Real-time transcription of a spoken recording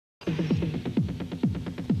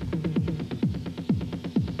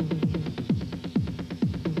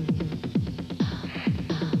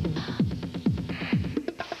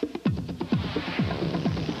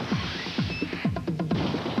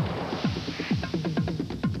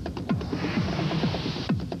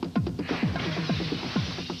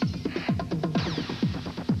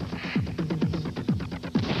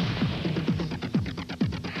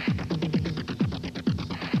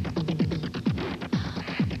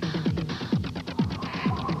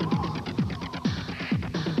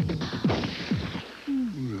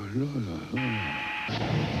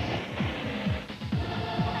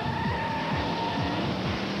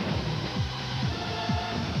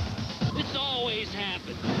always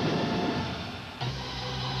happen.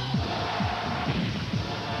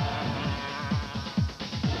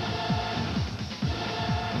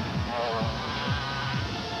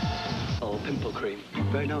 Oh, pimple cream.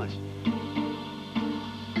 Very nice.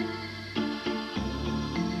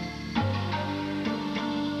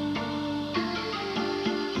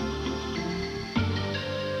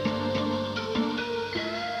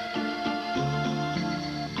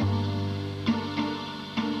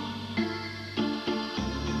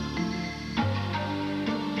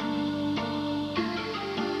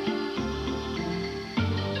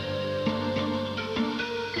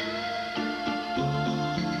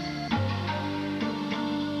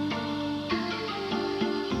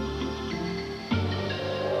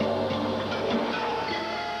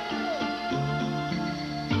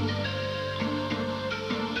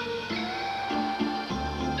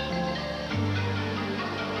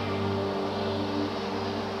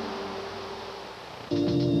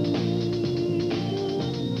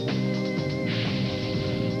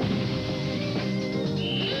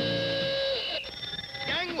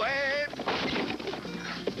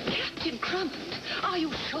 Are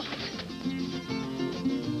you shot?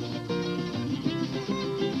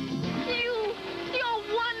 You're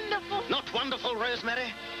wonderful. Not wonderful,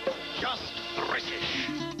 Rosemary. Just British.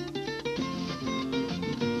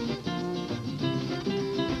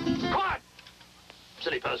 Quiet!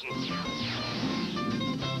 Silly person.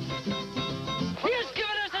 He has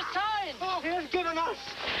given us a sign. Oh, he has given us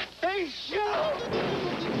a show!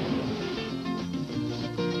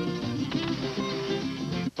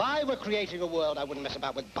 If I were creating a world, I wouldn't mess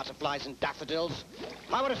about with butterflies and daffodils.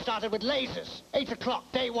 I would have started with lasers. 8 o'clock,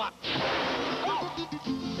 day one. Oh!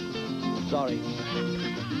 Sorry.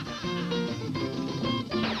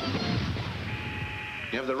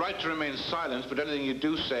 You have the right to remain silent, but anything you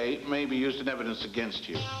do say may be used in evidence against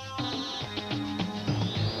you.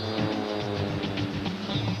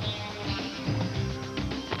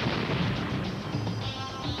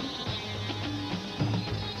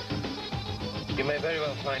 You may very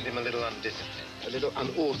well find him a little undisciplined, a little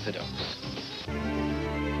unorthodox.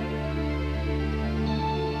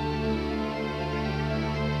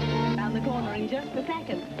 Round the corner in just a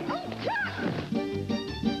second.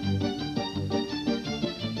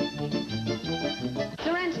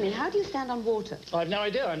 Sir Anthony, how do you stand on water? I've no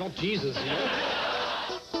idea. I'm not Jesus, you know.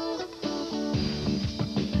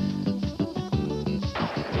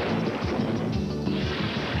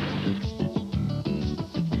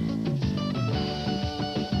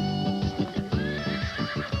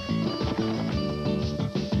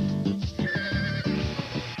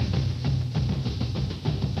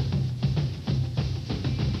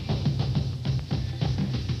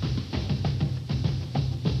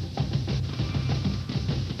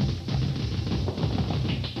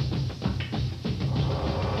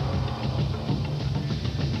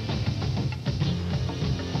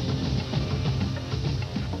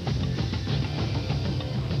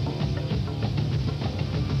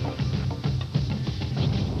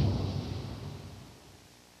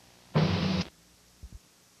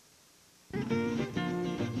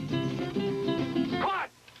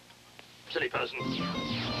 Silly person. He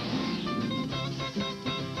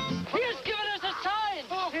has given us a sign.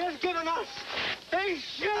 Oh, he has given us a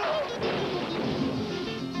show!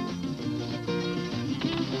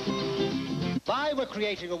 If I were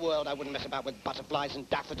creating a world, I wouldn't mess about with butterflies and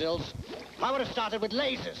daffodils. I would have started with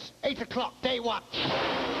lasers. 8 o'clock, day one.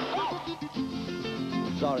 Oh!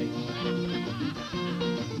 Sorry.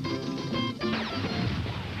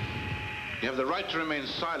 You have the right to remain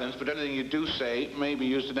silent, but anything you do say may be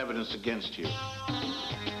used in evidence against you.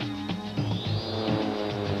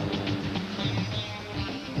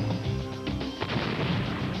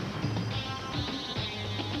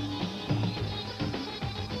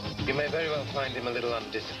 You may very well find him a little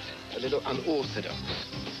undisciplined, a little unorthodox.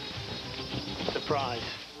 Surprise.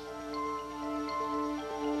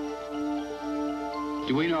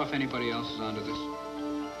 Do we know if anybody else is onto this?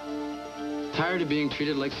 Tired of being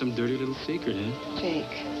treated like some dirty little secret, eh?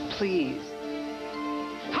 Jake, please.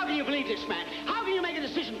 How can you believe this man? How can you make a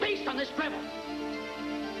decision based on this drivel?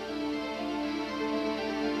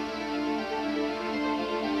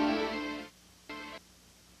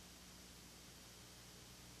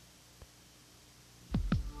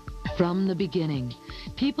 From the beginning,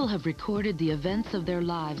 people have recorded the events of their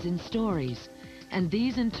lives in stories, and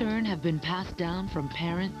these in turn have been passed down from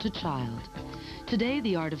parent to child. Today,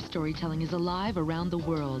 the art of storytelling is alive around the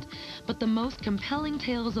world, but the most compelling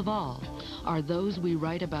tales of all are those we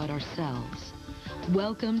write about ourselves.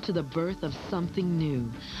 Welcome to the birth of something new,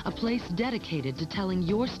 a place dedicated to telling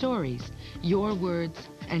your stories, your words,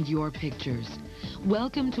 and your pictures.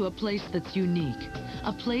 Welcome to a place that's unique,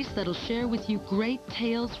 a place that'll share with you great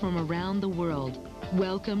tales from around the world.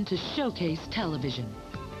 Welcome to Showcase Television.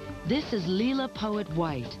 This is Leela Poet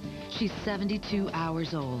White. She's 72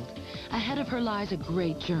 hours old. Ahead of her lies a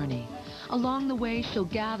great journey. Along the way, she'll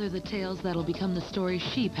gather the tales that'll become the stories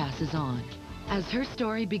she passes on. As her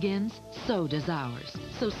story begins, so does ours.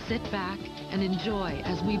 So sit back and enjoy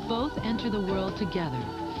as we both enter the world together.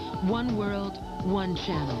 One world, one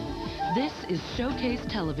channel. This is Showcase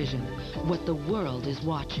Television, what the world is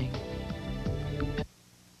watching.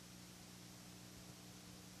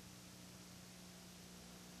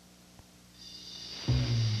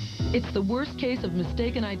 It's the worst case of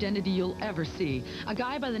mistaken identity you'll ever see. A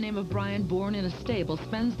guy by the name of Brian, born in a stable,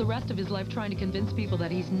 spends the rest of his life trying to convince people that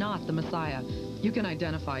he's not the Messiah. You can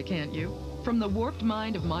identify, can't you? From the warped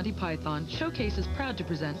mind of Monty Python, Showcase is proud to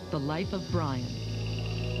present The Life of Brian.